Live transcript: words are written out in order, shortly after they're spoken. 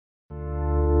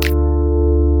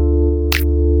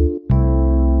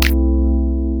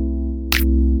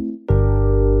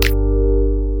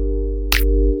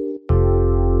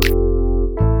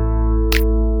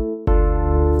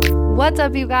What's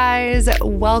up, you guys?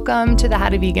 Welcome to the How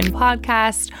to Vegan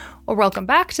podcast, or welcome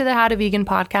back to the How to Vegan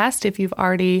podcast if you've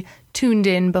already tuned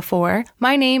in before.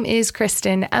 My name is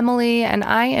Kristen Emily, and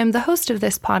I am the host of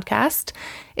this podcast.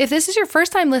 If this is your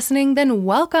first time listening, then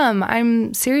welcome.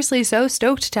 I'm seriously so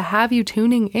stoked to have you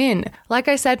tuning in. Like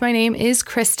I said, my name is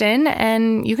Kristen,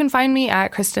 and you can find me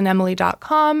at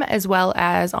kristenemily.com as well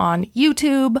as on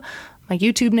YouTube. My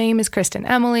YouTube name is Kristen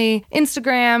Emily,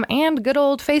 Instagram, and good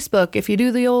old Facebook if you do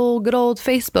the good old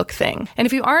Facebook thing. And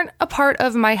if you aren't a part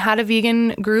of my How to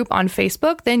Vegan group on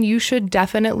Facebook, then you should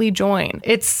definitely join.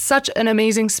 It's such an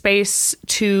amazing space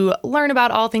to learn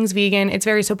about all things vegan. It's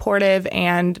very supportive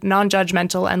and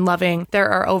non-judgmental and loving. There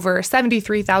are over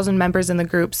 73,000 members in the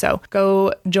group, so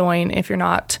go join if you're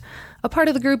not a part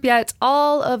of the group yet.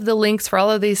 All of the links for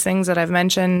all of these things that I've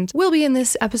mentioned will be in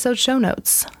this episode show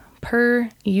notes, per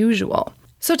usual.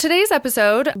 So today's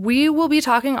episode, we will be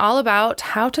talking all about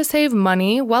how to save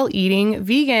money while eating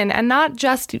vegan, and not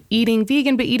just eating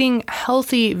vegan, but eating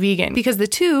healthy vegan, because the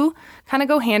two kind of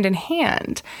go hand in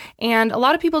hand. And a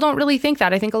lot of people don't really think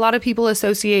that. I think a lot of people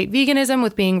associate veganism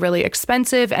with being really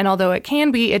expensive, and although it can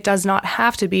be, it does not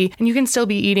have to be. And you can still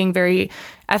be eating very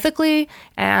ethically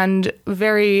and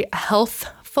very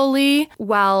healthfully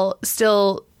while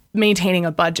still maintaining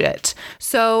a budget.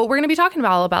 So we're going to be talking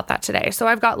about all about that today. So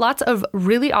I've got lots of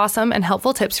really awesome and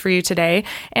helpful tips for you today,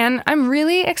 and I'm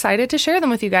really excited to share them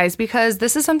with you guys because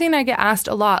this is something I get asked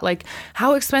a lot, like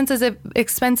how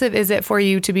expensive is it for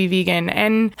you to be vegan,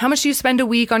 and how much do you spend a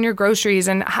week on your groceries,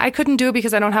 and I couldn't do it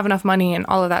because I don't have enough money and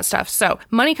all of that stuff. So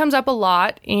money comes up a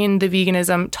lot in the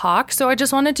veganism talk, so I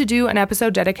just wanted to do an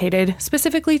episode dedicated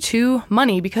specifically to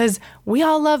money because we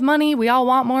all love money. We all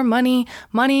want more money.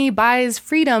 Money buys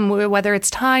freedom, whether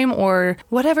it's time or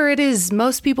whatever it is.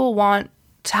 Most people want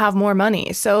to have more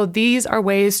money. So these are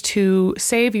ways to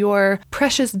save your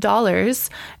precious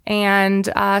dollars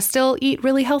and still eat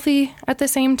really healthy at the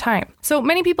same time. So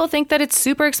many people think that it's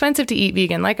super expensive to eat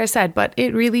vegan, like I said, but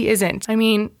it really isn't. I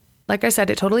mean, like I said,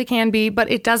 it totally can be, but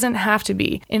it doesn't have to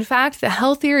be. In fact, the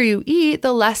healthier you eat,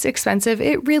 the less expensive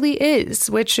it really is,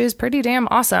 which is pretty damn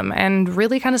awesome and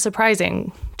really kind of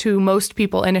surprising to most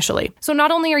people initially. So not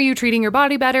only are you treating your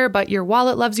body better, but your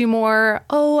wallet loves you more.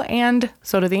 Oh, and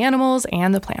so do the animals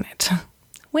and the planet.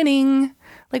 Winning.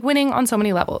 Like winning on so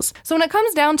many levels. So when it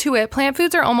comes down to it, plant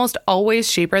foods are almost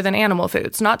always cheaper than animal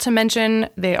foods, not to mention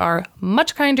they are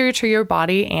much kinder to your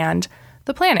body and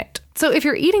the planet. So if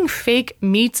you're eating fake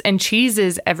meats and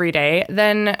cheeses every day,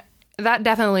 then that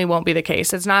definitely won't be the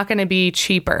case. It's not going to be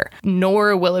cheaper,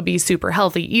 nor will it be super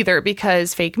healthy either,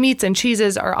 because fake meats and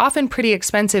cheeses are often pretty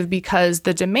expensive because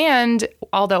the demand,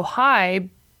 although high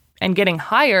and getting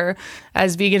higher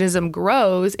as veganism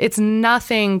grows, it's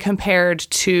nothing compared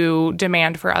to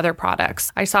demand for other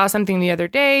products. I saw something the other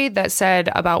day that said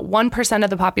about 1%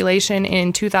 of the population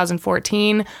in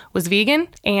 2014 was vegan,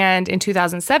 and in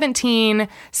 2017,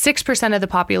 6% of the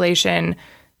population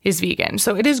is vegan.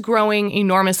 So it is growing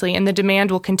enormously, and the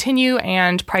demand will continue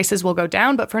and prices will go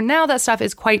down. But for now, that stuff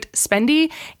is quite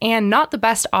spendy and not the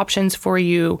best options for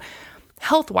you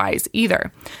health-wise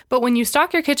either. But when you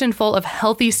stock your kitchen full of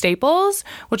healthy staples,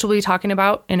 which we'll be talking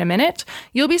about in a minute,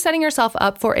 you'll be setting yourself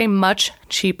up for a much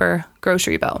cheaper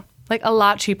grocery bill. Like a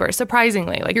lot cheaper,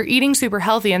 surprisingly. Like you're eating super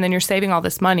healthy and then you're saving all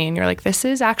this money and you're like, this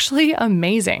is actually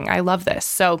amazing. I love this.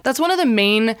 So that's one of the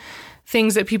main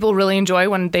things that people really enjoy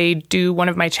when they do one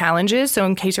of my challenges. So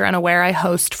in case you're unaware, I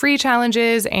host free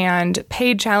challenges and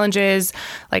paid challenges,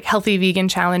 like healthy vegan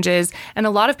challenges. And a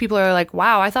lot of people are like,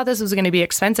 wow, I thought this was going to be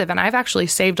expensive and I've actually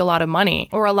saved a lot of money.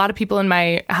 Or a lot of people in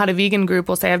my How to Vegan group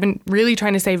will say, I've been really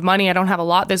trying to save money. I don't have a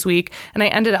lot this week. And I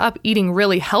ended up eating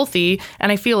really healthy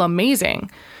and I feel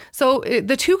amazing. So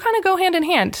the two kind of go hand in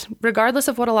hand, regardless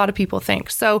of what a lot of people think.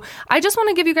 So I just want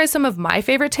to give you guys some of my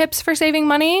favorite tips for saving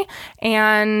money.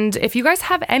 And if you guys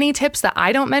have any tips that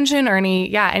I don't mention or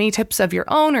any tips of your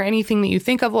own or anything that you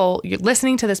think of while you're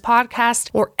listening to this podcast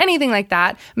or anything like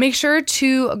that, make sure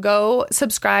to go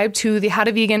subscribe to the How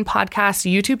to Vegan podcast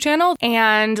YouTube channel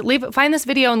and find this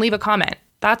video and leave a comment.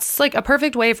 That's like a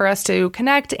perfect way for us to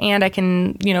connect, and I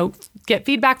can, get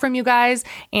feedback from you guys,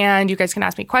 and you guys can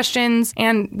ask me questions,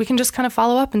 and we can just kind of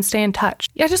follow up and stay in touch.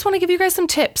 Yeah, I just want to give you guys some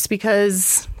tips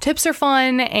because tips are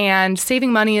fun and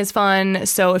saving money is fun.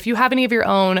 So if you have any of your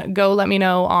own, go let me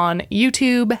know on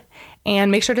YouTube,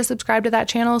 and make sure to subscribe to that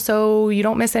channel so you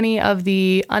don't miss any of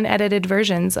the unedited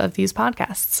versions of these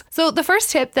podcasts. So the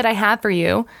first tip that I have for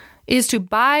you is to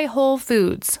buy whole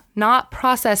foods, not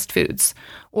processed foods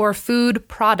or food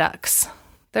products.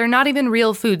 They're not even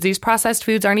real foods. These processed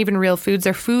foods aren't even real foods.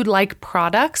 They're food-like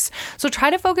products. So try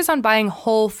to focus on buying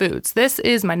whole foods. This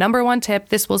is my number one tip.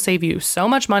 This will save you so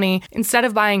much money. Instead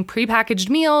of buying prepackaged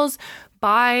meals,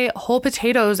 buy whole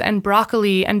potatoes and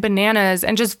broccoli and bananas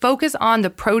and just focus on the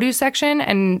produce section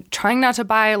and trying not to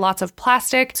buy lots of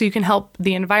plastic so you can help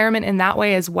the environment in that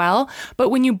way as well. But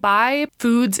when you buy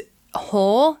foods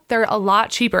whole, they're a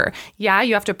lot cheaper. Yeah,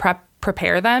 you have to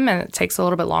prepare them and it takes a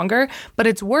little bit longer, but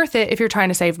it's worth it if you're trying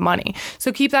to save money.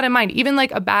 So keep that in mind. Even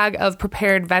like a bag of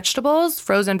prepared vegetables,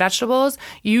 frozen vegetables,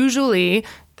 usually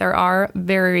there are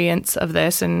variants of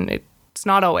this and it's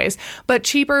not always, but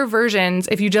cheaper versions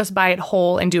if you just buy it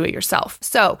whole and do it yourself.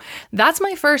 So that's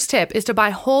my first tip, is to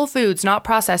buy whole foods, not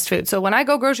processed foods. So when I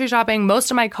go grocery shopping,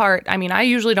 most of my cart, I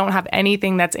usually don't have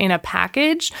anything that's in a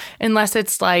package unless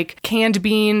it's like canned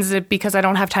beans because I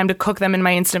don't have time to cook them in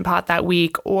my Instant Pot that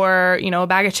week, or, a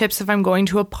bag of chips if I'm going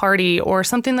to a party or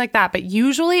something like that. But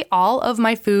usually all of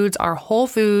my foods are whole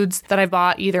foods that I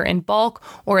bought either in bulk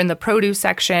or in the produce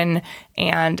section.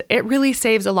 And it really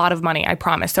saves a lot of money, I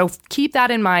promise. So keep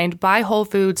that in mind. Buy whole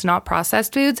foods, not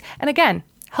processed foods. And again,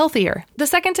 healthier. The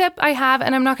second tip I have,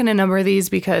 and I'm not going to number these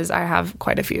because I have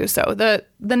quite a few. So the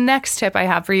next tip I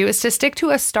have for you is to stick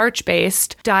to a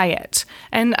starch-based diet.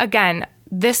 And again,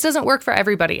 this doesn't work for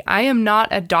everybody. I am not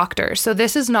a doctor, so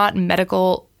this is not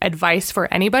medical advice for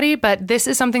anybody, but this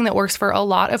is something that works for a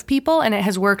lot of people and it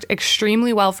has worked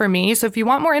extremely well for me. So if you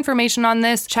want more information on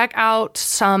this, check out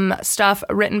some stuff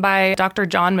written by Dr.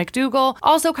 John McDougall,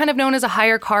 also kind of known as a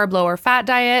higher carb, lower fat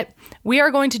diet. We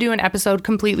are going to do an episode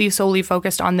completely solely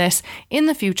focused on this in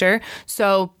the future.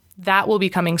 So that will be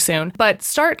coming soon. But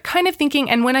start kind of thinking,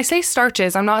 and when I say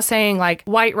starches, I'm not saying like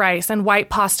white rice and white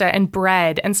pasta and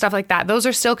bread and stuff like that. Those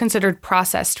are still considered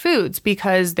processed foods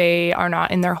because they are not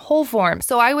in their whole form.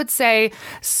 So I would say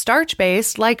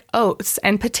starch-based like oats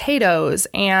and potatoes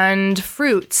and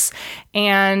fruits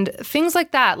and things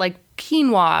like that, like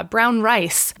quinoa, brown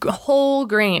rice, whole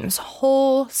grains,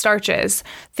 whole starches,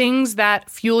 things that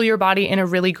fuel your body in a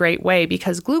really great way,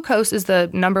 because glucose is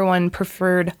the number one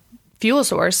preferred fuel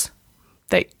source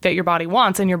that your body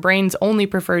wants, and your brain's only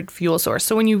preferred fuel source.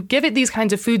 So when you give it these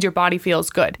kinds of foods, your body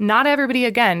feels good. Not everybody,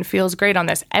 again, feels great on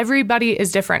this. Everybody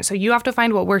is different. So you have to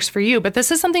find what works for you. But this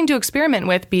is something to experiment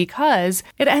with because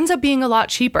it ends up being a lot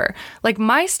cheaper. Like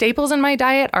my staples in my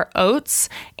diet are oats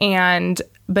and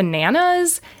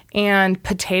bananas and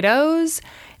potatoes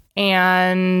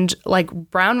and like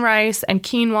brown rice and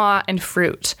quinoa and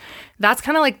fruit. That's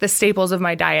kind of like the staples of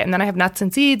my diet. And then I have nuts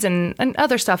and seeds and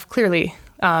other stuff, clearly,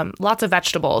 lots of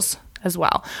vegetables as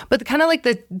well. But kind of like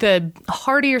the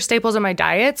heartier staples of my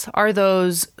diets are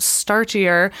those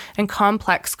starchier and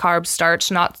complex carb starch,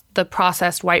 not the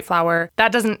processed white flour.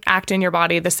 That doesn't act in your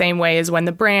body the same way as when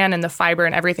the bran and the fiber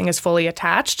and everything is fully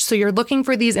attached. So you're looking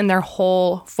for these in their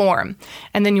whole form.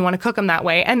 And then you want to cook them that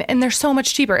way. And they're so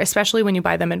much cheaper, especially when you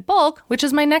buy them in bulk, which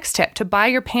is my next tip, to buy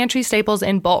your pantry staples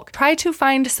in bulk. Try to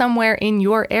find somewhere in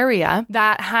your area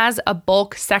that has a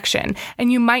bulk section.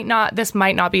 And this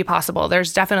might not be possible.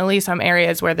 There's definitely some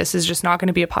areas where this is just not going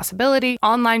to be a possibility.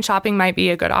 Online shopping might be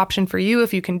a good option for you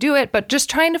if you can do it, but just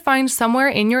trying to find somewhere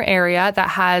in your area that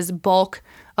has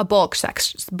a bulk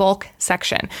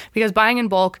section, because buying in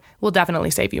bulk will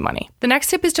definitely save you money. The next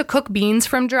tip is to cook beans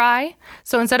from dry.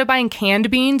 So instead of buying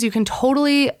canned beans, you can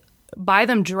totally buy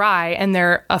them dry and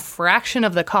they're a fraction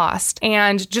of the cost,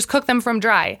 and just cook them from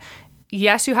dry.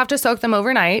 Yes, you have to soak them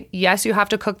overnight. Yes, you have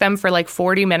to cook them for like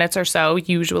 40 minutes or so,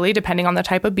 usually, depending on the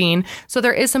type of bean. So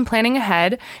there is some planning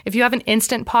ahead. If you have an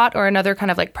Instant Pot or another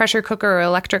kind of like pressure cooker or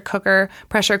electric cooker,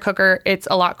 pressure cooker, it's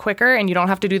a lot quicker and you don't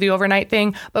have to do the overnight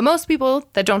thing. But most people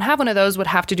that don't have one of those would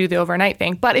have to do the overnight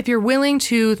thing. But if you're willing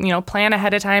to, plan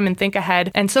ahead of time and think ahead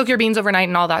and soak your beans overnight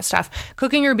and all that stuff,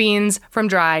 cooking your beans from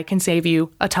dry can save you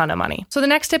a ton of money. So the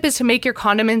next tip is to make your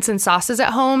condiments and sauces at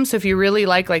home. So if you really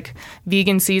like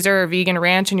vegan Caesar or vegan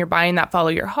ranch and you're buying that Follow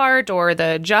Your Heart or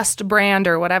the Just brand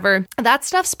or whatever, that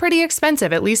stuff's pretty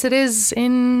expensive. At least it is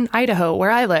in Idaho where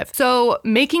I live. So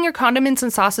making your condiments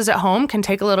and sauces at home can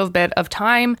take a little bit of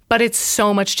time, but it's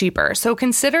so much cheaper. So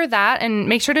consider that, and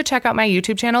make sure to check out my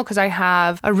YouTube channel because I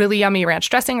have a really yummy ranch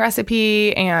dressing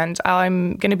recipe, and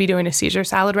I'm going to be doing a Caesar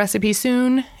salad recipe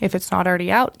soon if it's not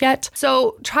already out yet.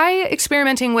 So try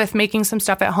experimenting with making some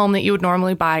stuff at home that you would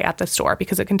normally buy at the store,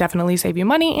 because it can definitely save you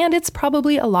money and it's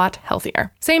probably a lot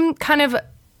healthier. Same kind of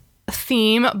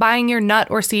theme, buying your nut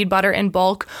or seed butter in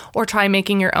bulk or try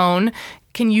making your own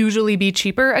can usually be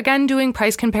cheaper. Again, doing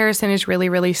price comparison is really,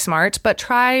 really smart, but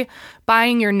try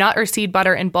buying your nut or seed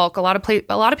butter in bulk. A lot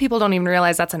of people don't even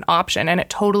realize that's an option, and it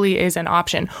totally is an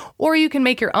option. Or you can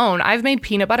make your own. I've made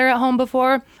peanut butter at home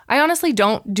before. I honestly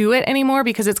don't do it anymore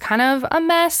because it's kind of a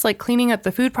mess, like cleaning up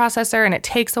the food processor, and it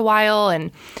takes a while.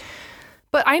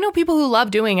 But I know people who love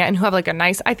doing it and who have like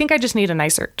I think I just need a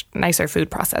nicer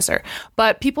food processor.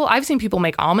 But I've seen people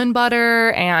make almond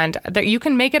butter, and that you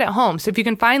can make it at home. So if you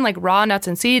can find like raw nuts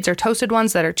and seeds or toasted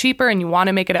ones that are cheaper and you want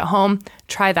to make it at home,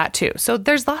 try that too. So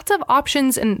there's lots of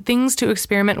options and things to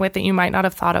experiment with that you might not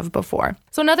have thought of before.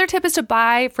 So another tip is to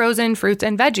buy frozen fruits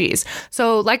and veggies.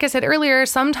 So like I said earlier,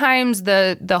 sometimes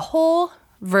the whole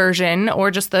version, or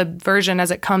just the version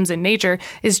as it comes in nature,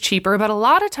 is cheaper, but a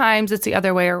lot of times it's the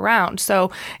other way around.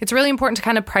 So it's really important to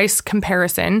kind of price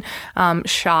comparison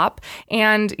shop.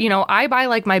 And, I buy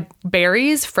like my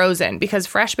berries frozen because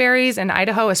fresh berries in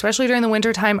Idaho, especially during the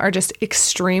wintertime, are just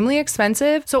extremely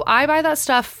expensive. So I buy that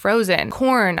stuff frozen.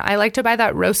 Corn, I like to buy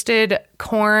that roasted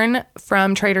corn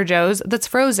from Trader Joe's that's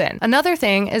frozen. Another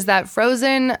thing is that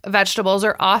frozen vegetables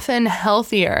are often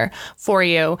healthier for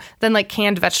you than like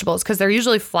canned vegetables because they're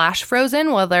usually flash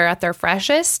frozen while they're at their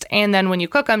freshest. And then when you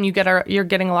cook them, you're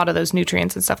getting a lot of those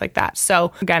nutrients and stuff like that.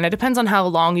 So again, it depends on how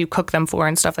long you cook them for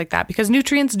and stuff like that, because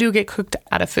nutrients do get cooked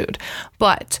out of food.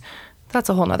 But that's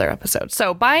a whole nother episode.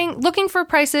 So looking for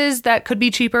prices that could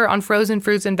be cheaper on frozen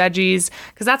fruits and veggies,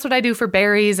 because that's what I do for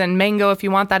berries and mango. If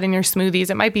you want that in your smoothies,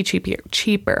 it might be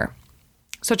cheaper.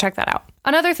 So check that out.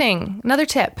 Another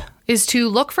tip is to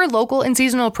look for local and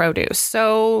seasonal produce.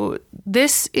 So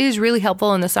this is really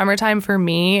helpful in the summertime for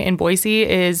me in Boise,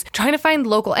 is trying to find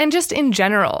local, and just in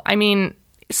general. I mean,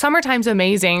 summertime's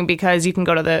amazing because you can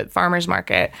go to the farmer's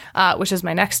market, which is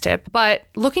my next tip. But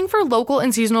looking for local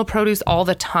and seasonal produce all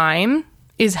the time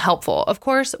is helpful. Of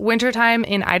course, wintertime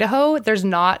in Idaho, it's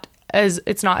not as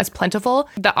plentiful.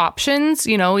 The options,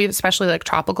 especially like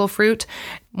tropical fruit,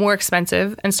 more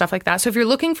expensive and stuff like that. So if you're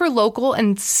looking for local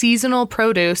and seasonal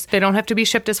produce, they don't have to be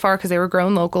shipped as far because they were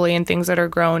grown locally, and things that are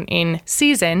grown in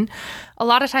season, a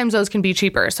lot of times those can be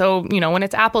cheaper. So, when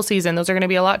it's apple season, those are going to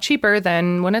be a lot cheaper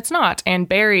than when it's not. And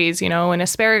berries, and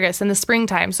asparagus in the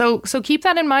springtime. So keep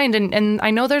that in mind. And I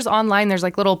know there's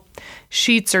like little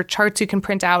sheets or charts you can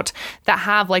print out that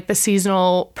have like the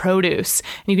seasonal produce.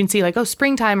 And you can see like,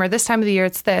 springtime or this time of the year,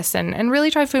 it's this. And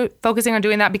really try focusing on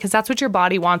doing that, because that's what your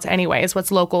body wants anyway, is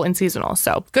what's local and seasonal.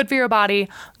 So good for your body,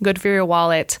 good for your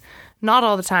wallet. Not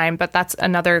all the time, but that's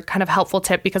another kind of helpful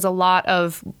tip, because a lot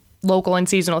of local and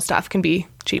seasonal stuff can be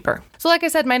cheaper. So like I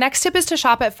said, my next tip is to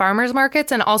shop at farmers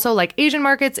markets, and also like Asian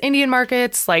markets, Indian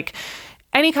markets, like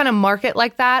any kind of market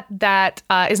like that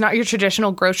is not your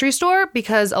traditional grocery store,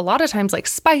 because a lot of times like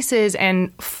spices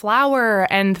and flour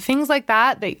and things like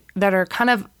that are kind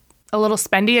of a little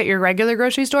spendy at your regular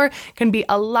grocery store can be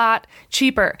a lot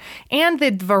cheaper. And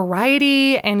the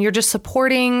variety, and you're just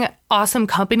supporting awesome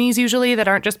companies usually that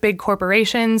aren't just big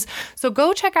corporations. So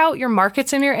go check out your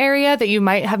markets in your area that you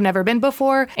might have never been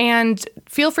before, and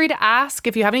feel free to ask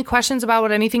if you have any questions about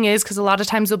what anything is, because a lot of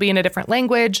times they'll be in a different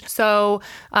language. So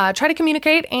try to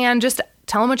communicate and just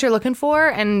tell them what you're looking for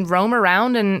and roam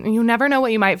around, and you never know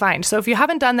what you might find. So if you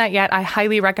haven't done that yet, I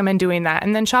highly recommend doing that.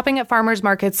 And then shopping at farmers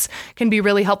markets can be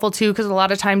really helpful too, because a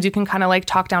lot of times you can kind of like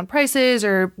talk down prices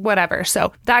or whatever.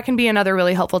 So that can be another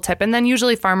really helpful tip. And then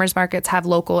usually farmers markets have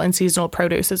local and seasonal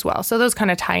produce as well. So those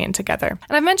kind of tie in together.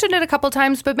 And I've mentioned it a couple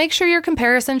times, but make sure you're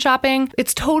comparison shopping.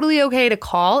 It's totally okay to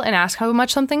call and ask how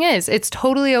much something is. It's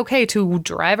totally okay to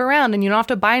drive around and you don't have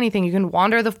to buy anything. You can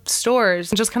wander the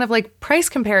stores and just kind of like price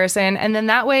comparison. And then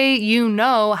that way you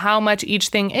know how much each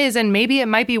thing is, and maybe it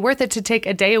might be worth it to take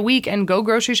a day a week and go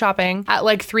grocery shopping at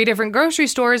like 3 different grocery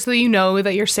stores so that you know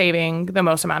that you're saving the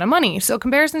most amount of money. So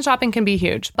comparison shopping can be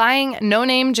huge. Buying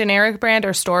no-name generic brand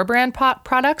or store brand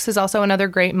products is also another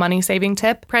great money-saving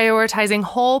tip. Prioritizing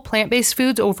whole plant-based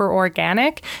foods over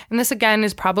organic. And this again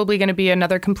is probably going to be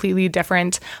another completely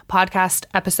different podcast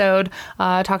episode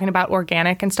talking about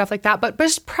organic and stuff like that. But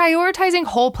just prioritizing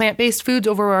whole plant-based foods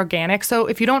over organic. So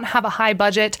if you don't have a high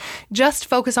budget, just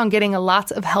focus on getting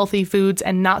lots of healthy foods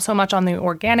and not so much on the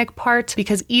organic part,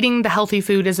 because eating the healthy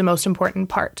food is the most important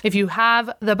part. If you have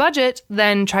the budget,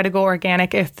 then try to go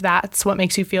organic if that's what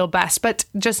makes you feel best. But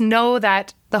just know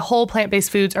that The whole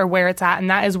plant-based foods are where it's at, and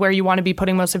that is where you want to be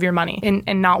putting most of your money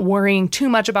and not worrying too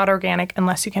much about organic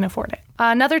unless you can afford it.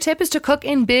 Another tip is to cook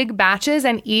in big batches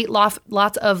and eat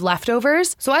lots of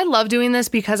leftovers. So I love doing this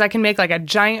because I can make like a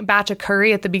giant batch of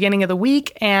curry at the beginning of the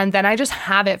week, and then I just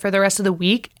have it for the rest of the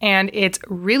week, and it's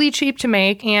really cheap to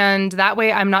make, and that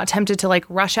way I'm not tempted to like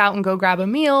rush out and go grab a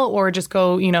meal or just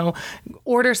go,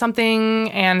 order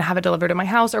something and have it delivered to my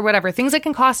house or whatever. Things that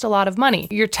can cost a lot of money.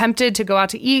 You're tempted to go out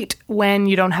to eat when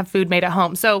you don't have food made at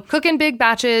home. So cook in big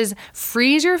batches,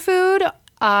 freeze your food.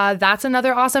 That's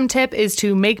another awesome tip, is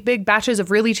to make big batches of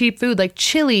really cheap food like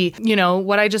chili,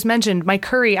 what I just mentioned, my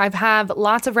curry. I have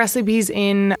lots of recipes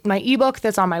in my ebook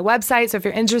that's on my website. So if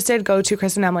you're interested, go to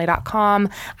kristenemily.com.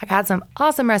 I got some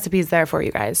awesome recipes there for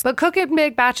you guys. But cook in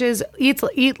big batches,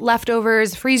 eat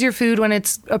leftovers, freeze your food when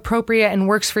it's appropriate and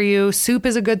works for you. Soup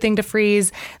is a good thing to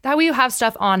freeze. That way you have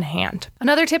stuff on hand.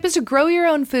 Another tip is to grow your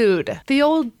own food. The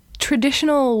old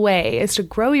traditional way is to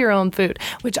grow your own food,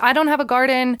 which I don't have a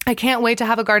garden. I can't wait to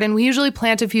have a garden. We usually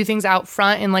plant a few things out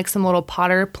front in like some little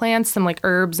potter plants, some like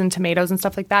herbs and tomatoes and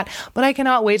stuff like that. But I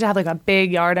cannot wait to have like a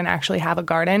big yard and actually have a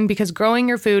garden, because growing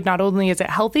your food, not only is it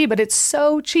healthy, but it's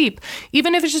so cheap.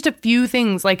 Even if it's just a few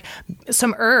things like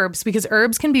some herbs, because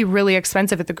herbs can be really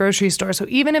expensive at the grocery store. So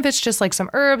even if it's just like some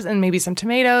herbs and maybe some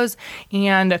tomatoes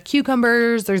and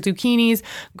cucumbers or zucchinis,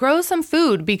 grow some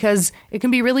food because it can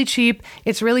be really cheap.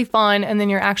 It's really fun, and then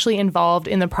you're actually involved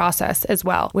in the process as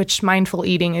well, which mindful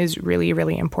eating is really,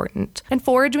 really important. And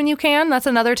forage when you can. That's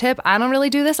another tip. I don't really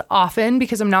do this often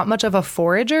because I'm not much of a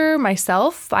forager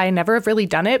myself. I never have really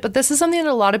done it, but this is something that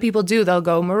a lot of people do. They'll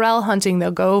go morel hunting,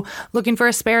 they'll go looking for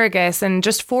asparagus, and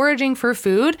just foraging for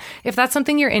food. If that's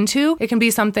something you're into, it can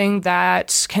be something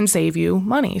that can save you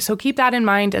money. So keep that in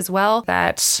mind as well,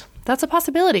 that's a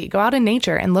possibility. Go out in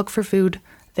nature and look for food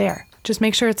there. Just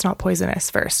make sure it's not poisonous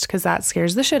first, because that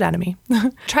scares the shit out of me.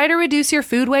 Try to reduce your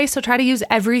food waste. So try to use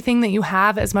everything that you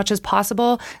have as much as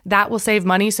possible. That will save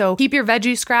money. So keep your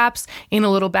veggie scraps in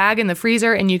a little bag in the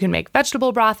freezer, and you can make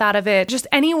vegetable broth out of it. Just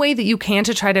any way that you can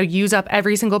to try to use up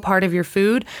every single part of your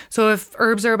food. So if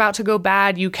herbs are about to go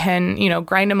bad, you can,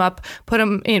 grind them up, put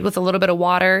them in with a little bit of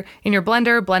water in your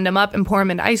blender, blend them up and pour them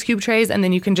into ice cube trays. And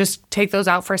then you can just take those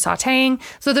out for sauteing.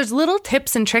 So there's little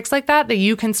tips and tricks like that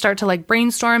you can start to like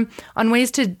brainstorm on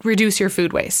ways to reduce your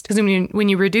food waste. Because when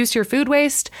you reduce your food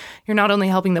waste, you're not only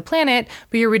helping the planet,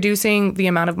 but you're reducing the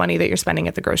amount of money that you're spending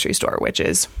at the grocery store, which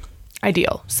is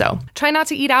ideal. So try not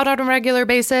to eat out on a regular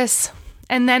basis.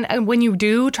 And then when you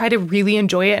do, try to really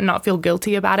enjoy it and not feel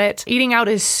guilty about it. Eating out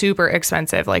is super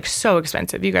expensive, like so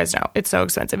expensive. You guys know it's so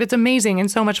expensive. It's amazing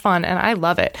and so much fun, and I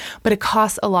love it, but it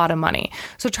costs a lot of money.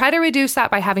 So try to reduce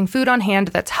that by having food on hand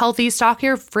that's healthy. Stock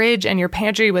your fridge and your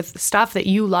pantry with stuff that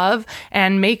you love,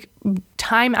 and make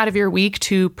time out of your week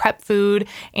to prep food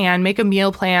and make a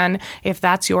meal plan if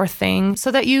that's your thing,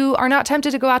 so that you are not tempted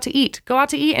to go out to eat. Go out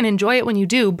to eat and enjoy it when you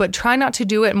do, but try not to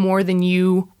do it more than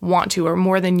you want to or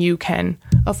more than you can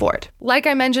afford. Like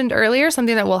I mentioned earlier,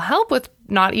 something that will help with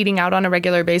not eating out on a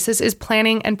regular basis is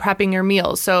planning and prepping your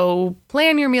meals. So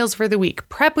plan your meals for the week,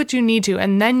 prep what you need to,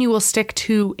 and then you will stick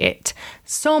to it.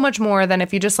 So much more than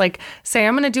if you just like say,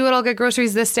 I'm going to do it, I'll get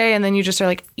groceries this day, and then you just are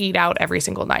like eat out every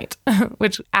single night,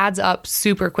 which adds up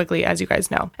super quickly, as you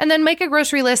guys know. And then make a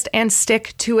grocery list and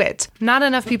stick to it. Not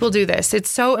enough people do this. It's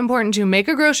so important to make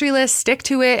a grocery list, stick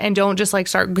to it, and don't just like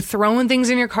start throwing things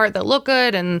in your cart that look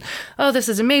good and, oh, this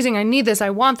is amazing, I need this,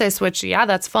 I want this, which yeah,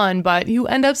 that's fun, but you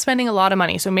end up spending a lot of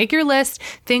money. So make your list,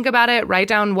 think about it, write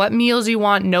down what meals you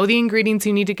want, know the ingredients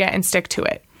you need to get, and stick to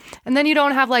it. And then you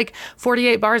don't have like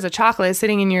 48 bars of chocolate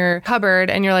sitting in your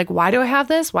cupboard and you're like, why do I have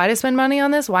this? Why do I spend money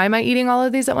on this? Why am I eating all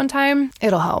of these at one time?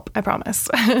 It'll help, I promise.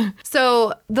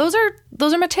 So those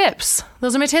are my tips.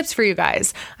 Those are my tips for you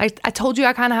guys. I told you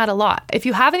I kind of had a lot. If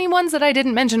you have any ones that I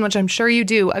didn't mention, which I'm sure you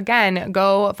do, again,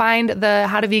 go find the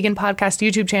How to Vegan podcast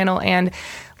YouTube channel and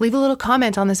leave a little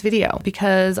comment on this video,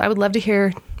 because I would love to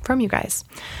hear from you guys.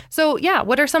 So yeah,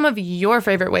 what are some of your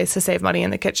favorite ways to save money in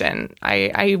the kitchen?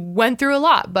 I went through a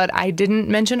lot, but I didn't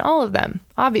mention all of them,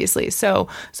 obviously. So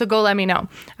go let me know.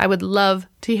 I would love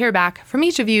to hear back from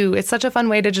each of you. It's such a fun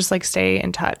way to just like stay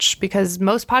in touch, because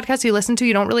most podcasts you listen to,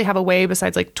 you don't really have a way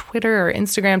besides like Twitter or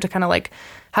Instagram to kind of like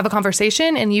have a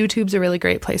conversation, and YouTube's a really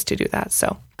great place to do that.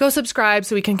 So go subscribe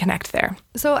so we can connect there.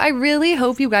 So I really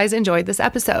hope you guys enjoyed this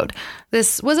episode.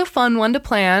 This was a fun one to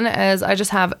plan, as I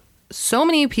just have so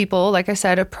many people, like I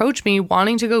said, approach me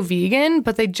wanting to go vegan,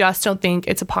 but they just don't think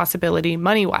it's a possibility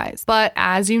money-wise. But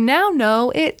as you now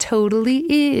know, it totally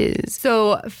is.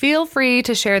 So feel free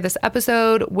to share this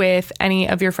episode with any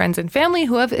of your friends and family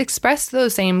who have expressed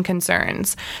those same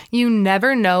concerns. You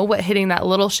never know what hitting that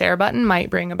little share button might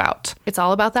bring about. It's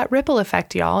all about that ripple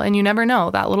effect, y'all, and you never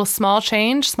know. That little small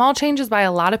changes by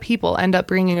a lot of people end up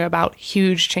bringing about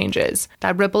huge changes.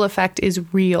 That ripple effect is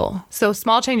real. So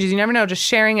small changes, you never know, just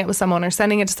sharing it with someone or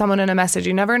sending it to someone in a message,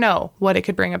 you never know what it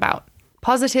could bring about.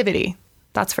 Positivity,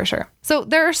 that's for sure. So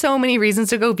there are so many reasons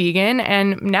to go vegan,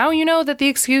 and now you know that the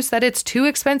excuse that it's too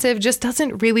expensive just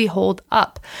doesn't really hold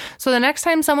up. So the next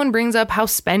time someone brings up how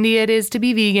spendy it is to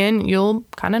be vegan, you'll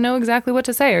kind of know exactly what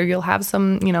to say, or you'll have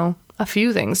some, a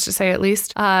few things to say at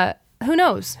least. Who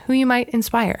knows who you might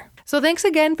inspire. So thanks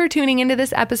again for tuning into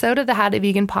this episode of the How to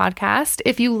Vegan podcast.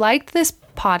 If you liked this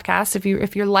podcast,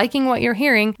 if you're liking what you're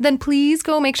hearing, then please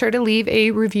go make sure to leave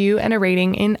a review and a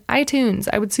rating in iTunes.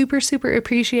 I would super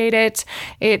appreciate it.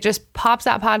 It just pops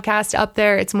that podcast up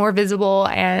there. It's more visible.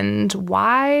 And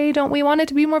why don't we want it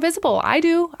to be more visible? I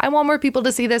do. I want more people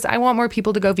to see this. I want more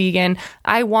people to go vegan.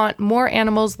 I want more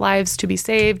animals' lives to be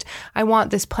saved. I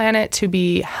want this planet to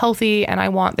be healthy, and I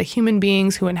want the human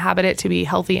beings who inhabit it to be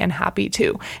healthy and happy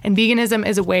too. And veganism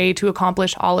is a way to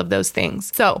accomplish all of those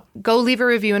things. So go leave a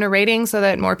review and a rating so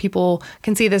that more people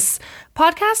can see this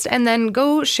podcast, and then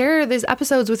go share these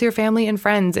episodes with your family and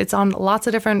friends. It's on lots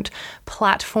of different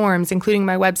platforms, including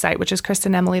my website, which is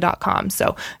kristenemily.com.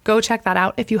 So go check that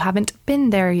out if you haven't been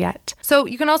there yet. So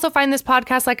you can also find this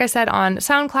podcast, like I said, on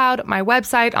SoundCloud, my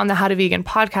website, on the How to Vegan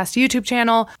podcast YouTube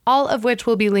channel, all of which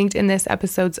will be linked in this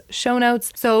episode's show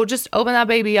notes. So just open that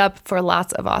baby up for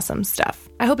lots of awesome stuff.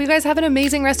 I hope you guys have an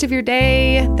amazing rest of your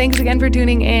day. Thanks again for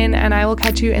tuning in, and I will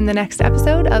catch you in the next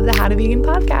episode of the How to Vegan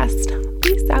podcast.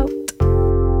 Peace out.